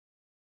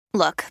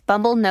Look,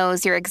 Bumble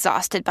knows you're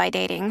exhausted by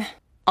dating.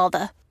 All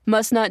the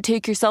must not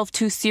take yourself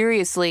too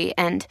seriously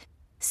and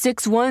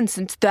 6'1"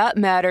 since that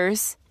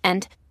matters.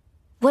 And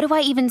what do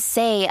I even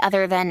say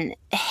other than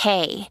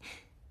hey?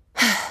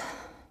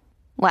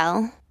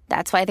 Well,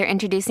 that's why they're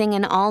introducing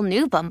an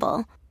all-new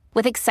Bumble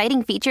with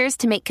exciting features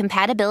to make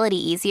compatibility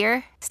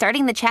easier,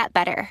 starting the chat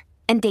better,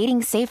 and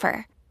dating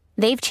safer.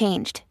 They've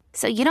changed,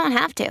 so you don't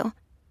have to.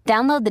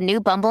 Download the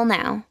new Bumble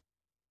now.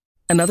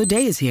 Another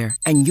day is here,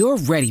 and you're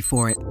ready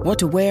for it. What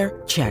to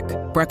wear? Check.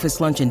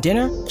 Breakfast, lunch, and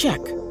dinner? Check.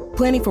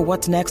 Planning for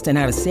what's next and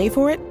how to save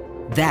for it?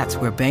 That's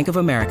where Bank of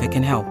America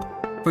can help.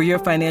 For your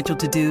financial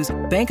to-dos,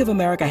 Bank of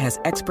America has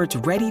experts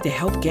ready to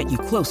help get you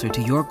closer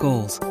to your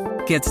goals.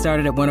 Get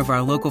started at one of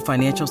our local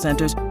financial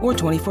centers or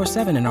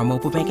 24/7 in our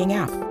mobile banking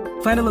app.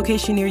 Find a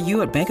location near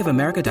you at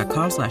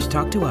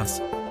bankofamerica.com/talktous.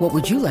 What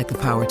would you like the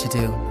power to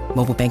do?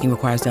 Mobile banking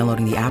requires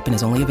downloading the app and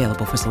is only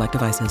available for select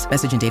devices.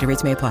 Message and data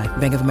rates may apply.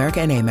 Bank of America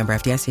N.A., member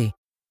FDIC.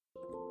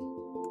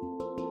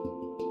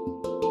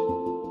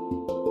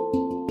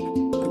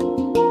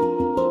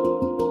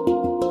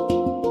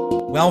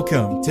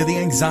 Welcome to the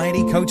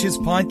Anxiety Coaches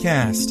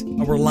Podcast,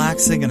 a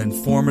relaxing and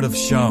informative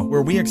show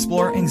where we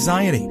explore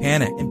anxiety,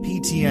 panic, and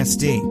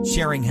PTSD,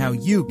 sharing how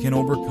you can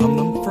overcome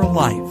them for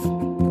life.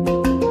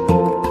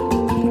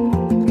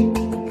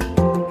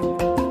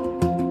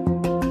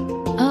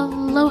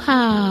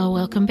 Aloha!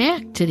 Welcome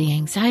back to the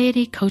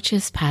Anxiety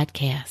Coaches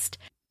Podcast.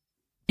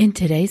 In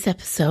today's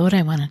episode,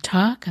 I want to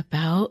talk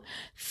about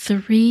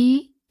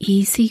 3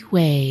 easy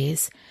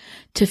ways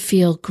to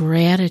feel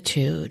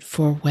gratitude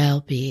for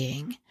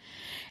well-being.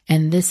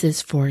 And this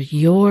is for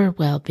your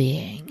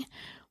well-being.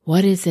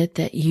 What is it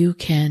that you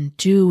can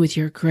do with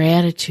your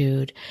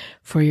gratitude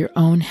for your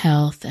own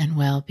health and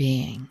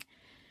well-being?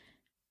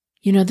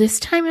 You know, this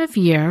time of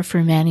year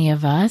for many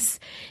of us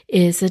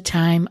is a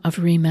time of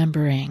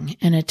remembering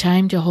and a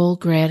time to hold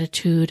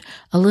gratitude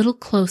a little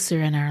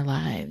closer in our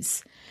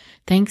lives.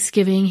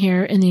 Thanksgiving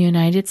here in the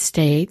United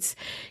States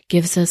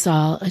gives us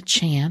all a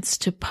chance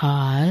to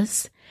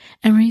pause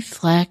and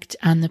reflect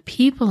on the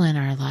people in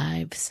our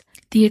lives,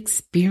 the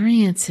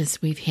experiences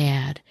we've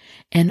had,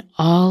 and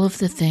all of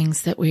the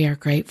things that we are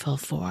grateful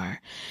for.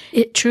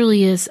 It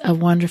truly is a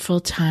wonderful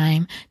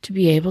time to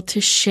be able to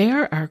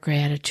share our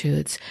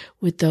gratitudes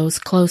with those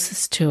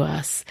closest to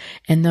us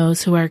and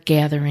those who are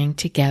gathering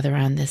together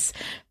on this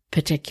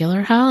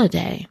particular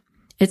holiday.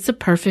 It's a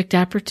perfect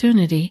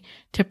opportunity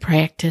to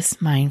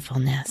practice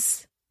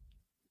mindfulness.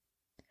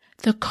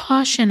 The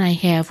caution I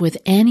have with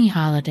any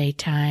holiday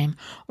time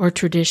or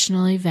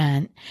traditional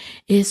event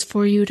is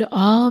for you to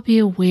all be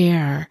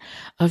aware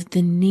of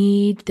the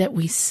need that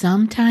we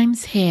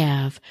sometimes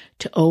have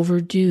to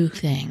overdo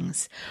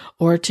things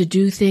or to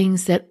do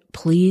things that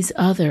please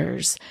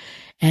others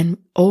and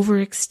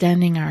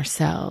overextending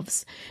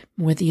ourselves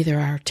with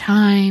either our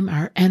time,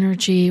 our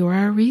energy, or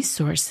our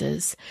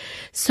resources.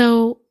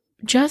 So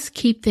just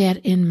keep that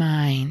in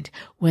mind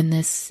when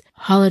this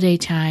holiday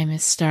time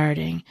is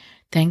starting.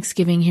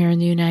 Thanksgiving here in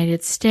the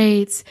United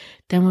States,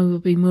 then we will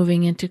be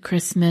moving into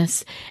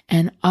Christmas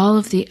and all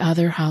of the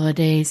other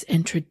holidays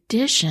and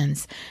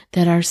traditions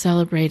that are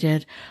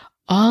celebrated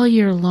all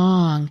year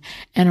long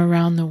and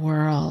around the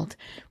world.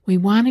 We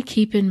want to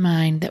keep in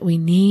mind that we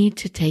need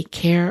to take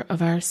care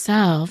of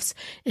ourselves,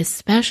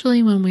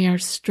 especially when we are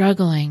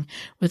struggling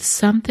with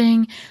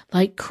something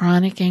like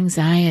chronic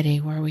anxiety,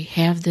 where we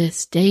have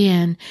this day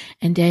in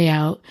and day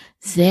out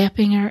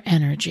zapping our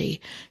energy.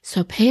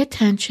 So pay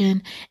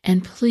attention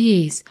and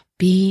please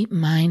be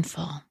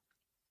mindful.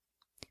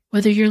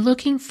 Whether you're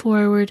looking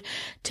forward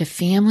to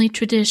family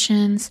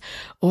traditions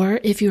or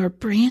if you are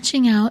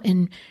branching out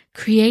and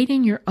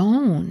creating your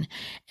own,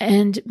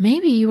 and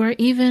maybe you are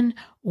even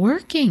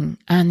working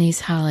on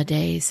these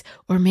holidays,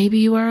 or maybe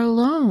you are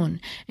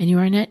alone and you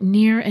are not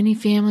near any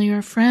family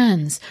or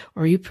friends,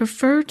 or you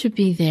prefer to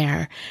be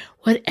there.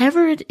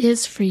 Whatever it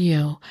is for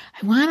you,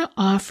 I want to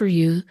offer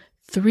you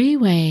 3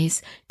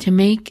 ways to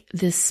make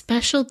this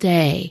special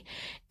day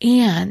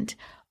and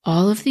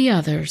all of the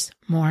others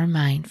more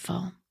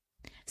mindful.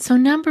 So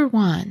number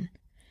 1,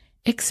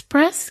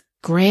 express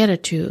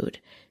gratitude.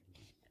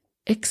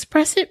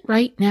 Express it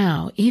right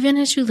now, even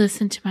as you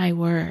listen to my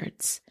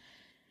words.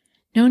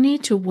 No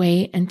need to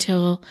wait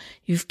until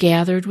you've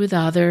gathered with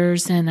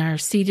others and are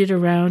seated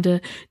around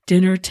a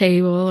dinner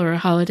table or a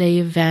holiday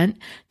event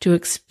to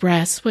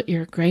express what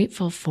you're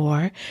grateful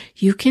for.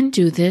 You can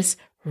do this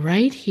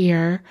right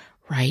here,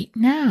 right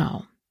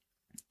now.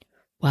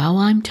 While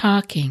I'm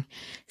talking,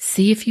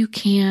 see if you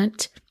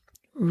can't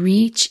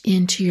reach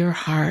into your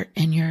heart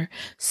and your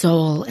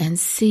soul and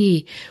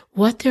see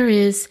what there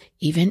is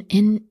even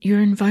in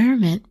your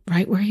environment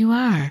right where you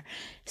are.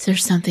 Is there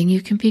something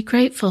you can be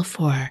grateful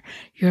for?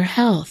 Your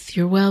health,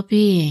 your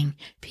well-being,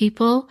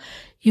 people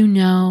you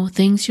know,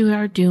 things you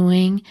are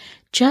doing.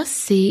 Just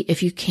see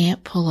if you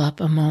can't pull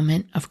up a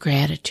moment of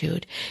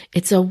gratitude.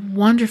 It's a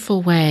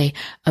wonderful way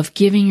of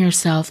giving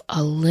yourself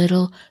a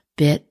little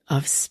bit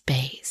of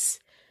space.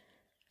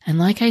 And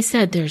like I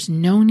said, there's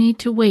no need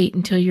to wait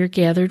until you're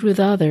gathered with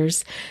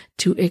others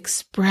to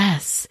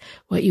express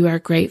what you are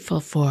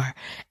grateful for.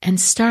 And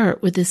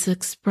start with this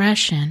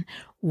expression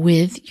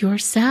with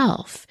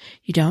yourself.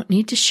 You don't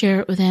need to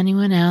share it with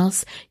anyone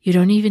else. You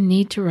don't even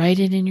need to write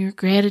it in your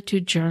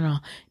gratitude journal.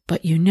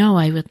 But you know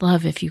I would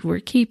love if you were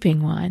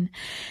keeping one.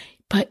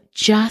 But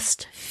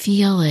just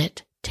feel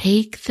it.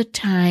 Take the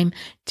time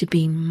to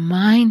be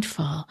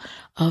mindful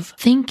of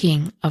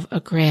thinking of a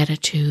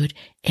gratitude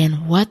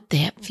and what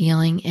that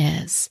feeling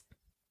is.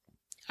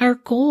 Our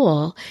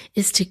goal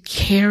is to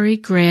carry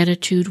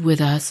gratitude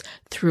with us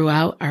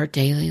throughout our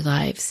daily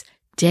lives,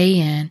 day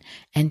in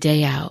and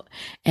day out.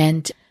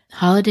 And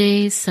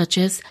holidays such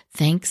as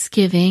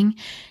Thanksgiving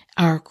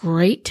are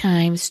great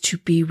times to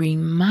be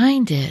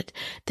reminded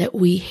that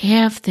we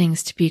have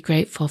things to be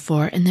grateful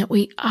for and that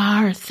we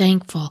are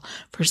thankful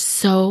for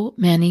so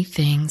many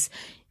things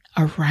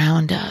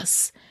around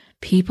us,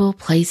 people,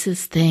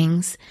 places,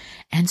 things.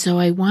 And so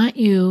I want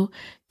you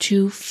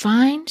to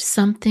find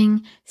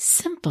something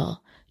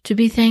simple to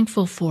be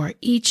thankful for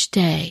each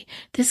day.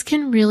 This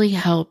can really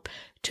help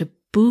to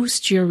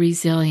boost your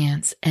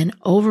resilience and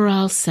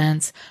overall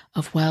sense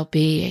of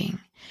well-being.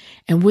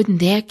 And wouldn't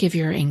that give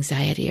your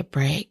anxiety a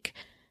break?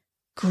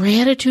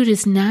 Gratitude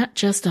is not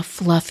just a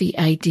fluffy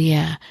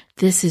idea.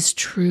 This is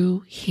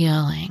true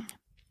healing.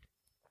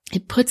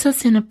 It puts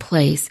us in a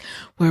place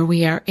where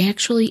we are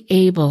actually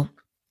able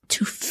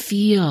to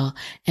feel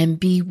and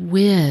be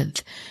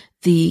with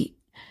the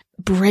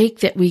break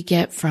that we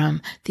get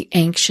from the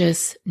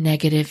anxious,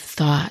 negative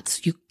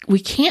thoughts. We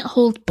can't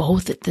hold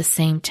both at the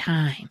same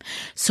time.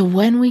 So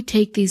when we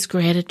take these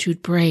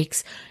gratitude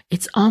breaks,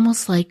 it's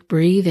almost like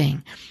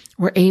breathing.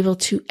 We're able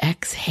to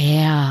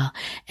exhale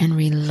and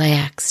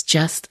relax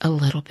just a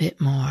little bit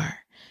more.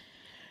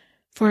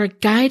 For a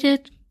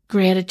guided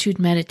gratitude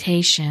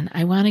meditation,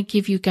 I want to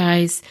give you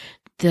guys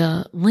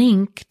the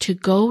link to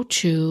go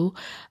to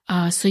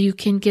so you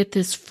can get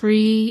this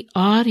free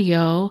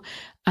audio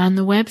on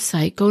the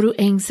website. Go to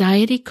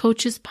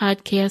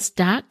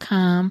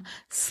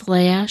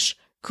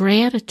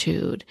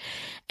anxietycoachespodcast.com/gratitude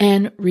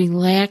and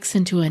relax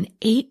into an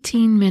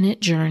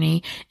 18-minute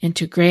journey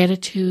into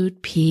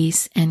gratitude,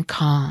 peace, and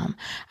calm.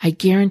 I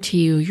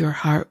guarantee you your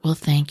heart will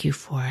thank you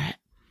for it.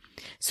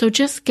 So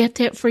just get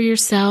that for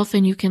yourself,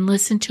 and you can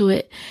listen to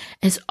it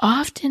as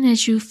often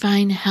as you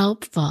find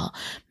helpful.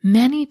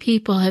 Many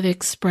people have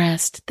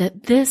expressed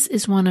that this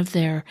is one of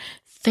their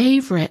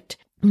favorite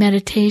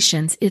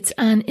meditations. It's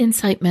on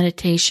Insight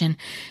Meditation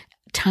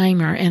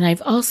Timer, and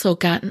I've also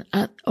gotten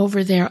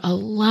over there a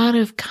lot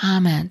of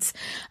comments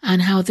on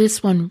how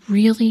this one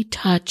really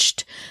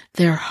touched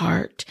their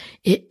heart.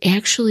 It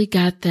actually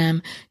got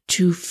them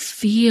to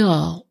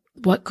feel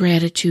what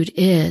gratitude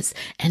is,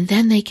 and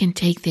then they can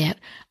take that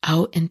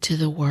out into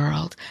the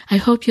world. I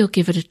hope you'll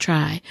give it a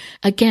try.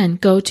 Again,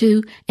 go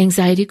to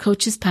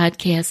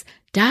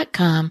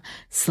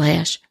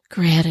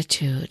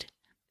anxietycoachespodcast.com/gratitude.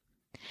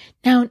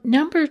 Now,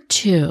 number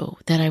 2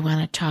 that I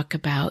want to talk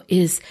about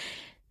is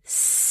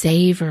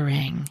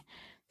savoring.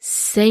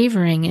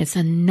 Savoring is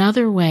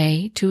another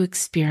way to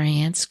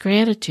experience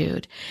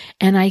gratitude.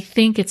 And I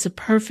think it's a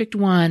perfect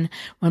one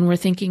when we're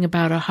thinking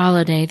about a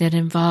holiday that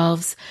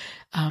involves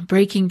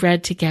breaking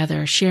bread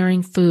together,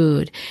 sharing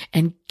food,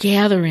 and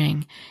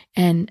gathering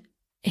and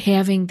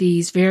having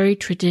these very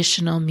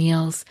traditional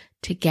meals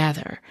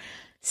together.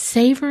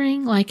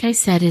 Savoring, like I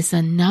said, is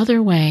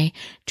another way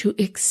to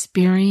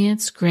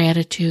experience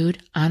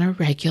gratitude on a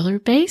regular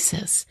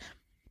basis.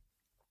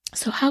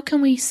 So how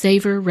can we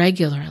savor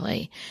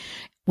regularly?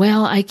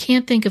 Well, I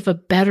can't think of a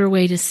better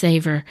way to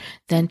savor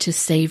than to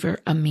savor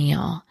a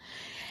meal.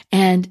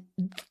 And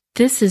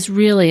this is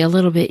really a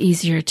little bit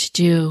easier to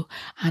do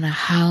on a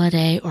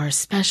holiday or a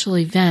special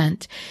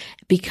event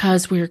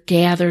because we're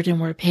gathered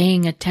and we're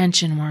paying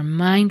attention, we're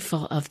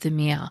mindful of the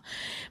meal.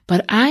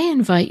 But I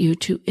invite you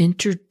to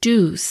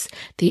introduce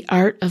the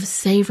art of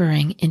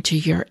savoring into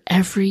your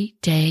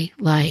everyday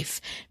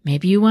life.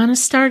 Maybe you want to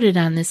start it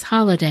on this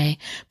holiday,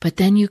 but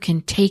then you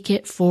can take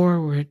it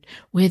forward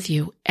with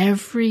you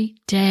every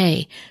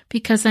day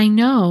because I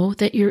know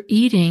that you're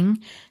eating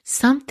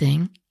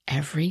something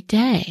every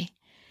day.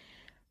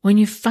 When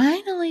you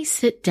finally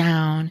sit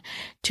down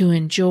to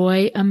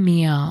enjoy a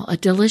meal, a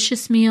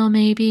delicious meal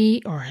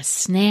maybe, or a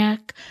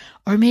snack,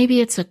 or maybe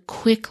it's a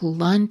quick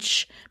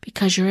lunch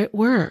because you're at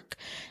work,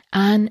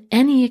 on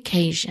any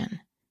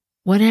occasion,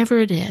 whatever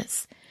it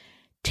is,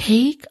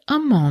 take a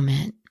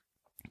moment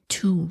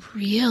to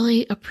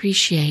really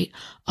appreciate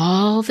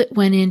all that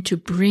went into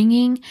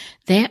bringing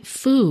that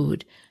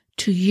food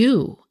to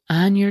you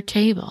on your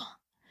table.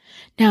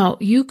 Now,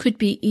 you could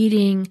be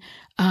eating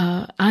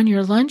on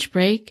your lunch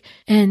break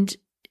and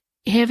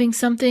having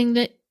something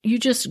that you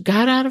just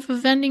got out of a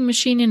vending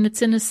machine and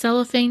it's in a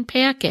cellophane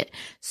packet.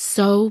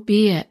 So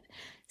be it.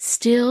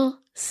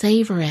 Still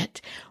savor it.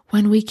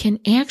 When we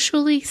can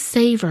actually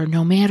savor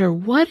no matter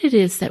what it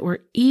is that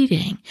we're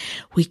eating,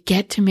 we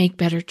get to make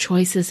better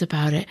choices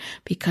about it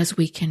because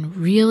we can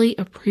really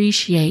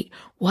appreciate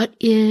what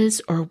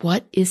is or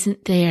what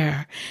isn't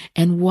there,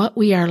 and what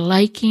we are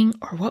liking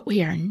or what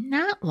we are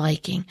not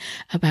liking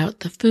about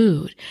the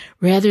food,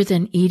 rather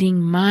than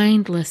eating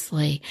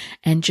mindlessly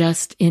and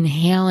just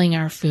inhaling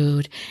our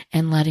food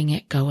and letting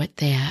it go at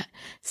that.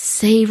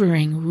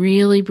 Savoring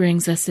really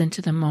brings us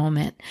into the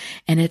moment,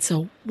 and it's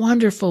a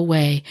wonderful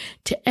way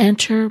to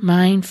enter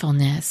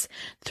mindfulness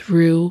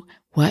through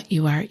what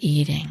you are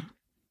eating.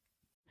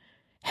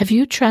 Have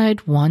you tried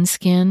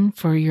OneSkin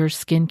for your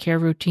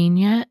skincare routine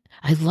yet?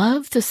 I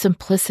love the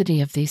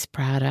simplicity of these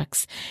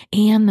products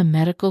and the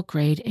medical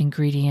grade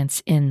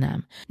ingredients in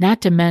them,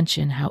 not to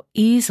mention how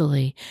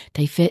easily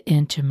they fit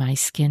into my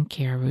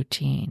skincare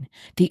routine.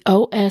 The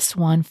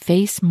OS1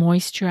 Face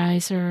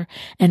Moisturizer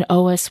and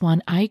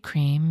OS1 Eye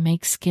Cream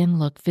make skin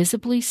look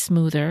visibly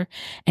smoother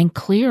and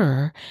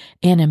clearer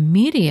and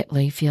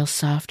immediately feel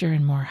softer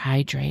and more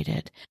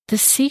hydrated. The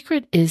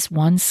secret is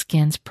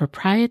OneSkin's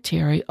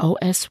proprietary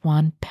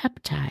OS1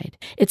 peptide.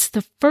 It's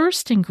the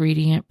first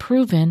ingredient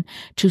proven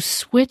to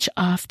switch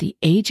off the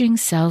aging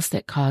cells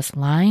that cause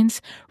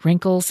lines,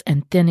 wrinkles,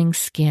 and thinning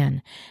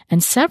skin,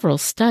 and several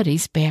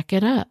studies back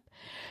it up.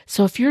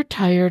 So if you're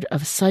tired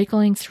of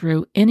cycling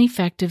through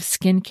ineffective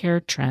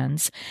skincare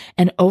trends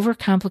and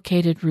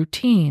overcomplicated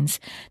routines,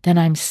 then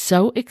I'm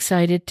so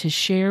excited to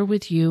share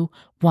with you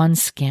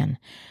OneSkin,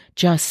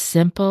 just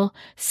simple,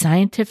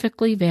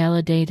 scientifically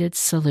validated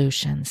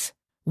solutions.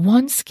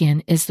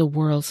 OneSkin is the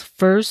world's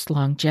first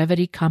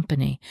longevity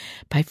company.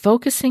 By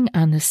focusing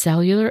on the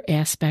cellular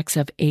aspects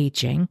of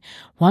aging,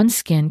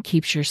 OneSkin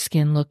keeps your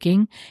skin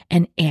looking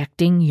and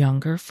acting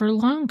younger for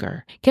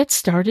longer. Get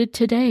started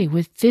today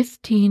with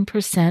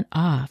 15%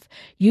 off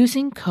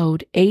using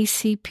code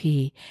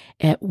ACP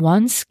at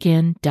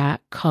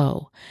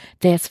oneskin.co.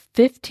 That's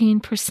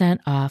 15%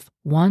 off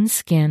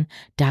oneskin.co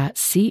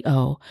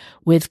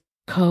with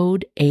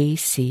code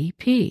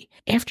ACP.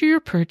 After your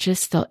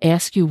purchase, they'll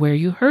ask you where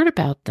you heard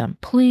about them.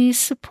 Please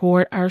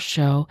support our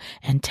show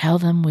and tell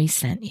them we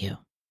sent you.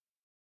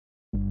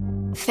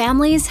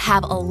 Families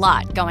have a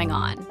lot going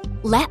on.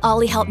 Let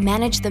Ollie help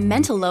manage the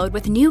mental load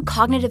with new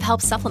cognitive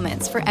help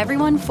supplements for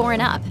everyone 4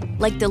 and up,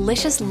 like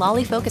delicious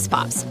Lolly Focus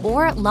Pops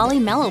or Lolly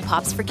Mellow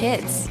Pops for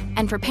kids.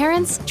 And for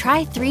parents,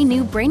 try 3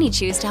 new Brainy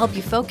Chews to help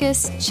you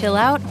focus, chill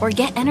out, or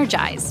get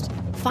energized.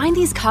 Find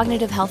these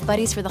cognitive health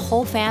buddies for the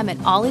whole fam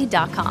at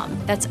ollie.com.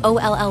 That's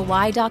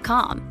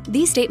OLLY.com.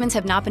 These statements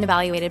have not been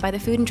evaluated by the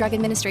Food and Drug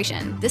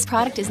Administration. This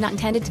product is not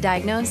intended to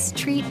diagnose,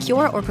 treat,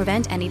 cure, or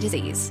prevent any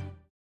disease.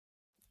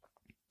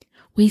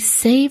 We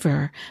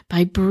savor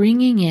by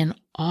bringing in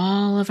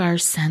all of our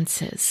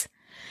senses.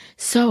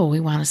 So we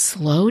want to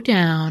slow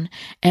down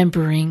and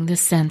bring the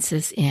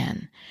senses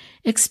in.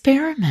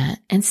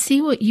 Experiment and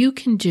see what you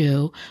can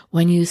do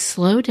when you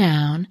slow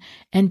down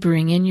and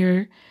bring in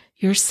your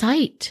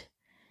sight.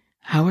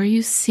 How are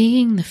you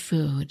seeing the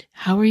food?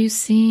 How are you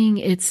seeing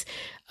its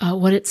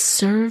what it's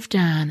served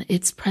on,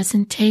 its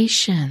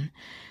presentation,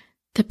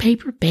 the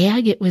paper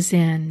bag it was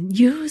in?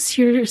 Use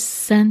your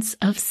sense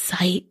of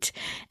sight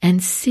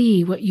and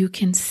see what you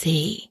can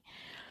see.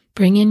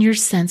 Bring in your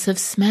sense of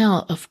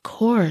smell. Of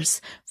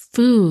course,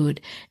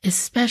 food,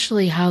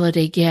 especially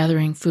holiday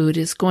gathering food,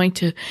 is going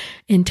to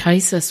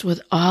entice us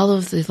with all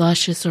of the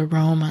luscious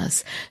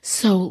aromas.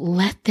 So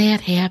let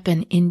that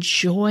happen.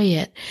 Enjoy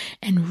it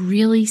and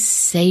really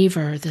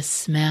savor the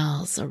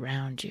smells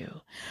around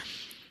you.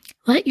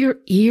 Let your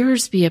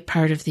ears be a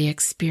part of the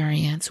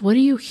experience. What do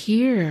you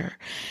hear?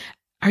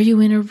 Are you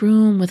in a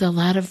room with a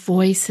lot of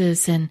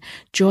voices and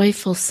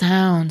joyful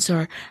sounds,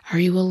 or are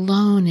you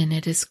alone and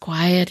it is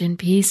quiet and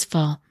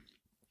peaceful?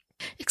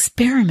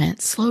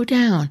 Experiment, slow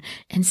down,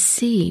 and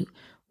see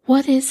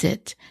what is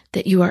it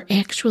that you are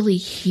actually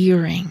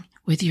hearing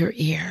with your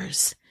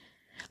ears.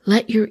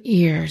 Let your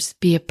ears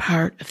be a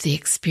part of the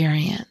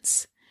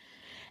experience.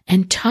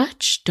 And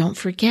touch, don't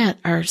forget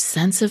our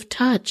sense of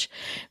touch.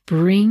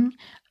 Bring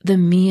the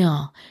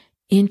meal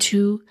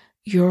into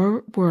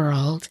your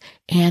world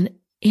and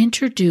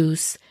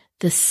introduce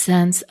the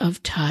sense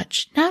of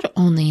touch, not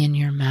only in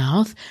your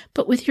mouth,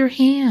 but with your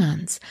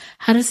hands.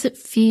 How does it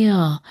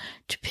feel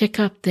to pick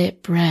up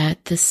that bread,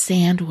 the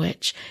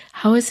sandwich?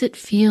 How is it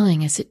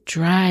feeling? Is it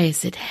dry?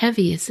 Is it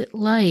heavy? Is it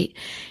light?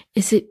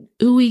 Is it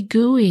ooey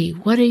gooey?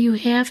 What are you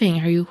having?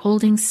 Are you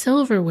holding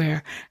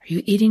silverware? Are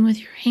you eating with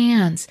your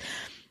hands?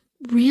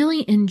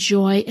 Really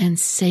enjoy and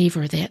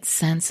savor that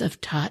sense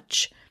of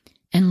touch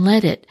and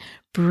let it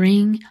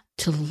bring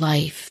to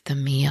life the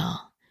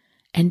meal.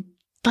 And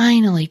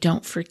finally,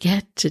 don't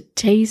forget to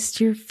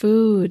taste your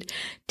food.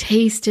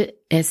 Taste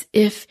it as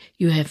if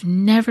you have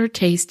never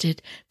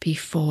tasted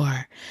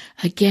before.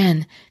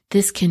 Again,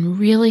 this can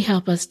really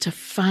help us to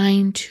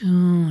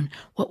fine-tune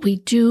what we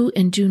do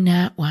and do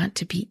not want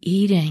to be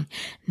eating.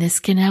 This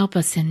can help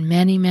us in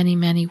many, many,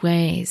 many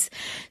ways.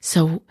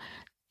 So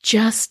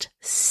just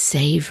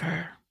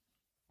savor.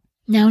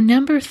 Now,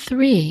 number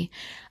 3,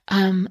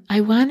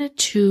 I wanted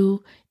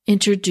to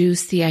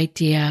introduce the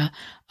idea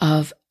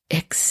of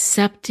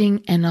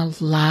accepting and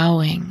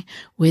allowing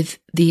with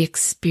the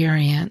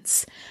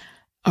experience.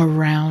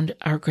 around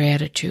our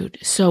gratitude.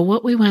 So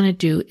what we want to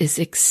do is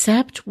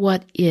accept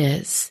what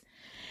is.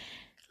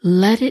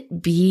 Let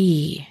it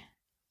be.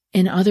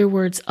 In other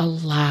words,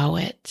 allow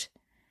it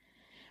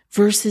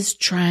versus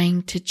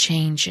trying to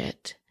change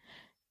it.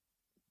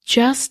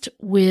 Just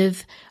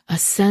with a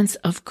sense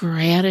of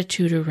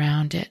gratitude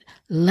around it.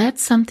 Let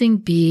something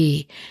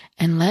be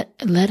and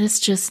let us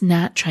just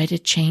not try to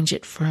change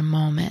it for a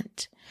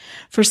moment.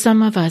 For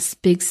some of us,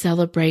 big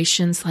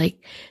celebrations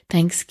like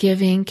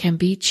Thanksgiving can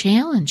be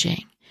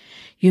challenging.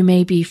 You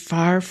may be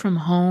far from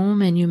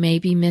home and you may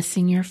be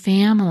missing your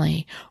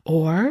family,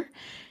 or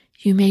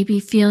you may be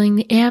feeling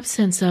the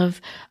absence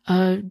of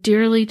a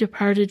dearly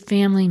departed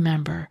family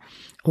member,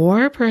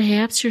 or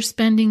perhaps you're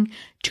spending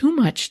too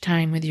much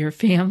time with your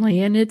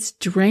family and it's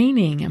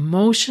draining,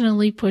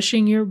 emotionally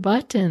pushing your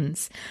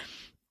buttons,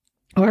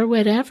 or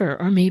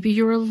whatever. Or maybe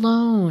you're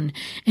alone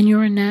and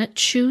you're not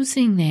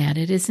choosing that.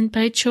 It isn't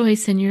by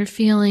choice and you're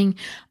feeling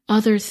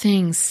other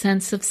things,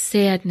 sense of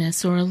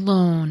sadness or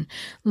loneliness.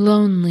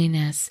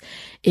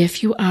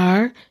 If you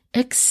are,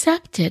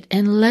 accept it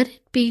and let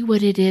it be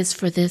what it is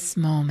for this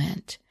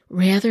moment,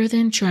 rather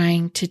than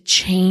trying to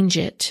change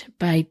it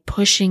by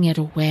pushing it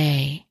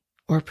away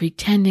or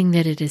pretending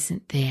that it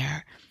isn't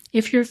there.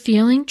 If you're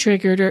feeling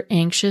triggered or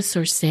anxious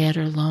or sad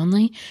or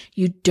lonely,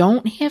 you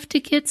don't have to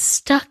get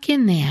stuck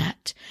in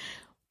that.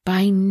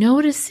 By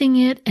noticing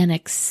it and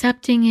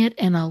accepting it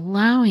and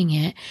allowing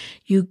it,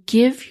 you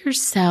give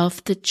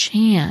yourself the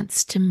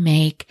chance to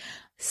make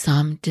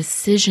some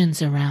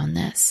decisions around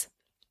this.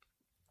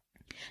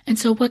 And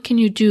so what can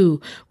you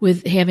do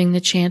with having the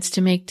chance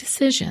to make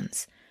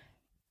decisions?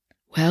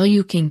 Well,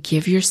 you can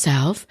give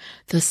yourself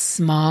the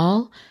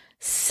small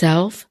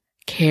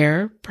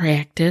self-care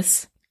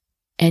practice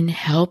and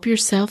help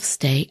yourself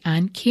stay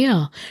on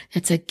keel.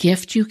 It's a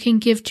gift you can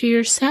give to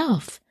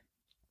yourself.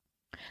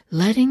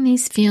 Letting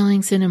these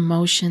feelings and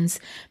emotions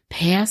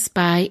pass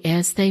by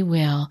as they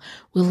will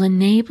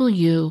enable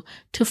you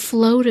to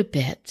float a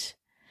bit.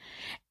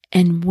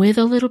 And with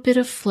a little bit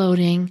of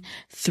floating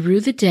through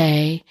the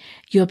day,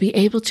 you'll be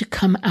able to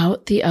come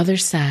out the other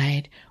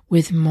side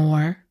with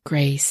more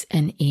grace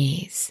and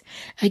ease.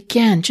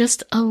 Again,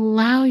 just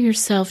allow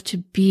yourself to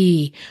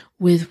be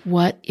with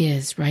what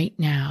is right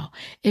now.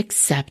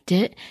 Accept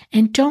it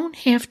and don't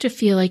have to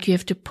feel like you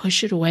have to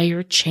push it away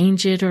or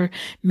change it or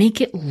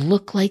make it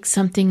look like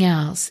something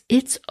else.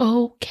 It's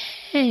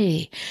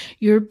okay.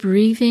 You're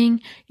breathing,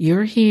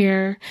 you're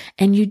here,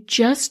 and you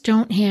just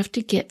don't have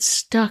to get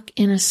stuck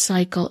in a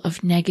cycle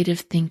of negative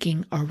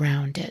thinking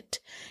around it.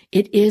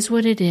 It is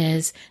what it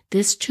is.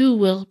 This too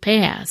will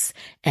pass.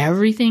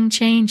 Everything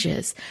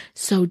changes.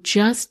 So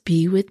just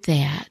be with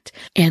that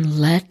and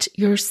let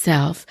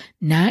yourself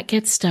not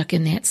get stuck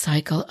in that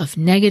cycle of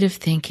negative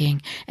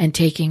thinking and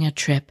taking a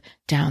trip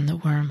down the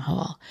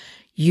wormhole.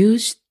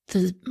 Use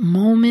the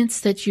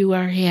moments that you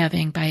are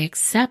having by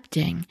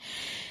accepting.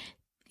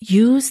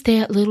 Use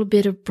that little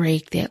bit of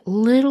break, that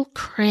little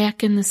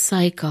crack in the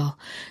cycle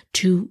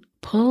to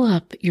pull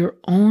up your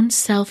own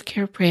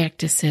self-care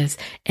practices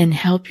and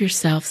help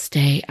yourself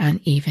stay on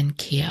even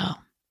keel.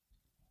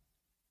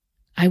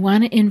 I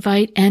want to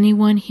invite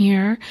anyone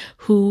here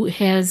who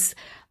has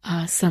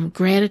some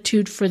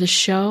gratitude for the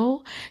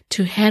show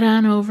to head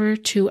on over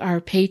to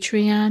our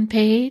Patreon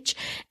page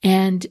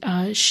and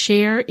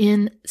share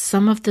in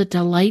some of the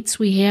delights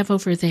we have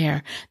over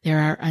there. There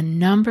are a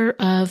number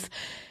of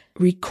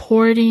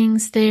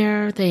recordings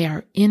there. They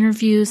are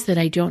interviews that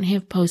I don't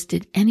have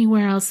posted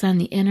anywhere else on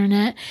the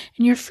internet,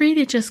 and you're free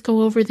to just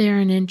go over there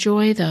and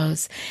enjoy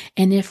those.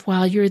 And if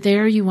while you're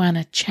there you want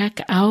to check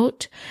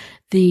out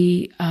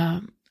the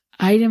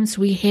items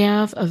we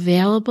have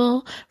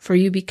available for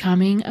you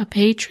becoming a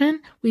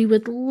patron, we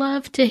would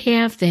love to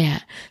have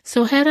that.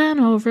 So head on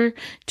over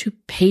to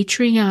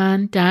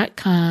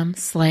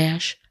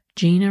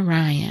patreon.com/Gina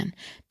Ryan,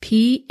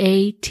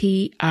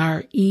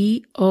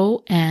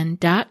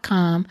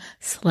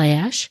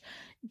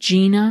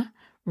 patreon.com/Gina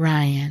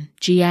Ryan,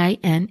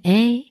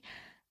 GINARYAN.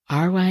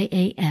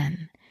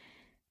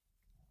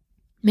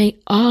 May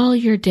all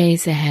your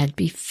days ahead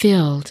be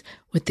filled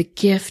with the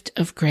gift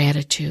of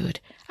gratitude.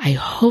 I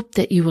hope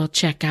that you will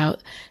check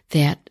out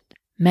that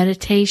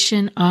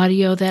meditation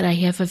audio that I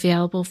have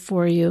available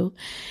for you.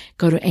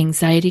 Go to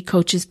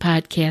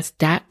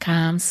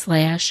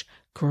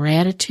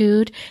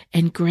anxietycoachespodcast.com/gratitude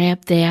and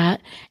grab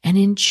that and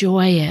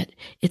enjoy it.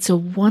 It's a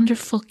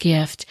wonderful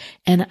gift,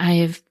 and I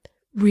am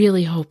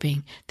really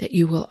hoping that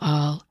you will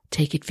all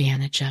take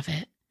advantage of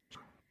it.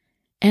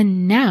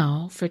 And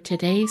now for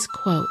today's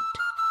quote.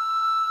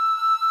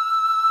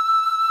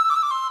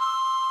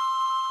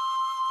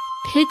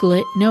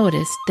 Piglet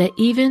noticed that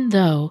even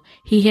though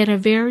he had a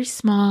very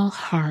small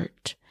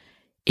heart,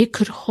 it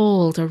could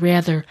hold a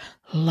rather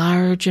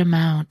large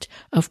amount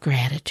of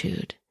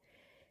gratitude.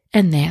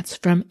 And that's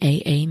from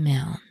A.A.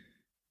 Milne.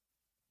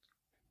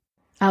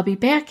 I'll be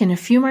back in a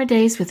few more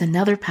days with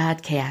another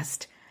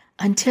podcast.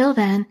 Until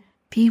then,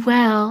 be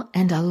well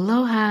and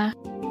aloha.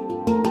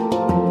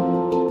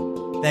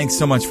 Thanks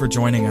so much for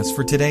joining us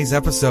for today's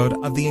episode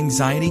of the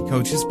Anxiety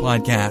Coaches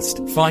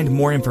Podcast. Find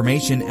more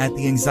information at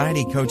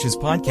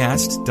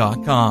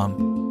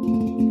theanxietycoachespodcast.com.